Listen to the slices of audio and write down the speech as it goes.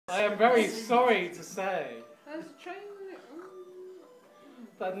I am very sorry to say There's a train.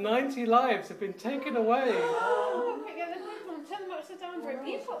 that 90 lives have been taken away. Oh, quick, get the people and turn them upside down for him.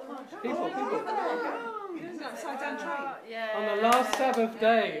 You put them on. People. It's an upside down train. Yeah. On the last Sabbath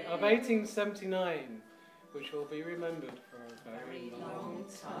day of 1879, which will be remembered for a very long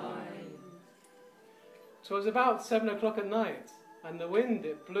time. 'Twas about 7 o'clock at night, and the wind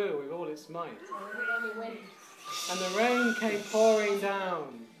it blew with all its might. And the rain came pouring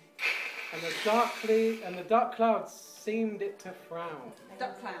down, and the dark clouds seemed it to frown.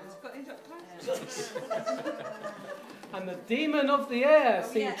 Duck clouds. Got any duck clouds? And the demon of the air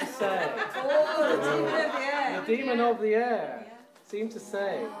seemed to say. Oh, the demon of the air. The demon of the air seemed to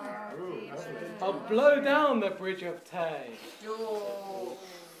say, I'll blow down the bridge of Tay.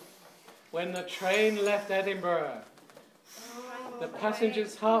 When the train left Edinburgh, the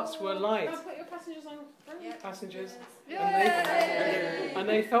passengers' hearts were light. Can I put your passengers on? Passengers, and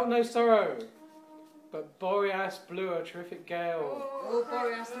they felt no sorrow. But Boreas blew a terrific gale, Oh,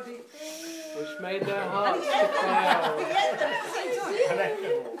 Boreas did it. which made their hearts to quail.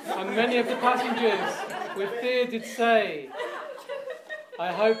 And many of the passengers with fear did say,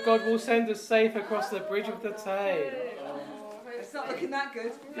 I hope God will send us safe across the bridge of the Tay. It's not looking that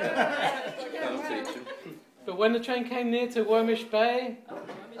good. But when the train came near to Wormish Bay,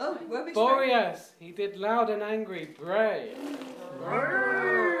 Oh, Wormish Bay. Boreas, he did loud and angry bray,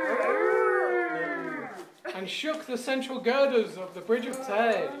 and shook the central girders of the bridge of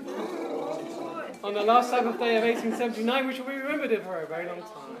Tay. On the last Sabbath day of 1879, which will be remembered for a very long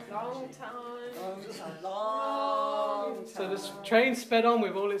time. Long time. So the train sped on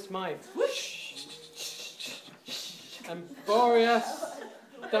with all its might. And Boreas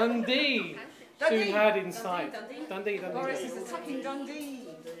Dundee soon had in sight. Dundee. Boreas is attacking Dundee.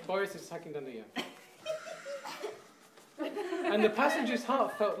 Boreas is attacking Dundee, yeah. And the passengers'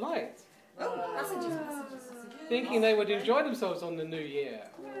 heart felt light, thinking they would enjoy themselves on the new year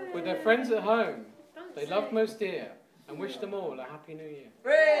with their friends at home they loved most dear, and wished them all a happy new year.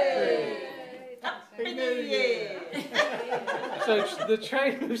 Hooray! Happy New Year! So the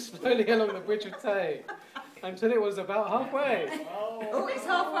train moved slowly along the bridge of Tay until it was about halfway, Oh, it's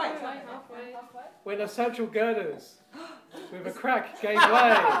halfway. when the central girders, with a crack, gave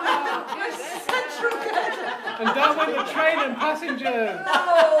way, Central girder. and down went the train and passengers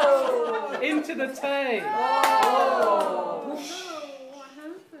Oh! into the Tay. Oh!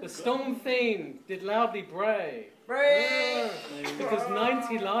 The storm fiend did loudly bray, Brave! because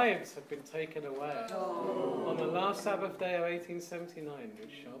 90 lives had been taken away on the last Sabbath day of 1879, which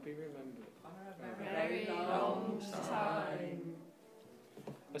shall be remembered. Very long time.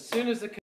 As soon as the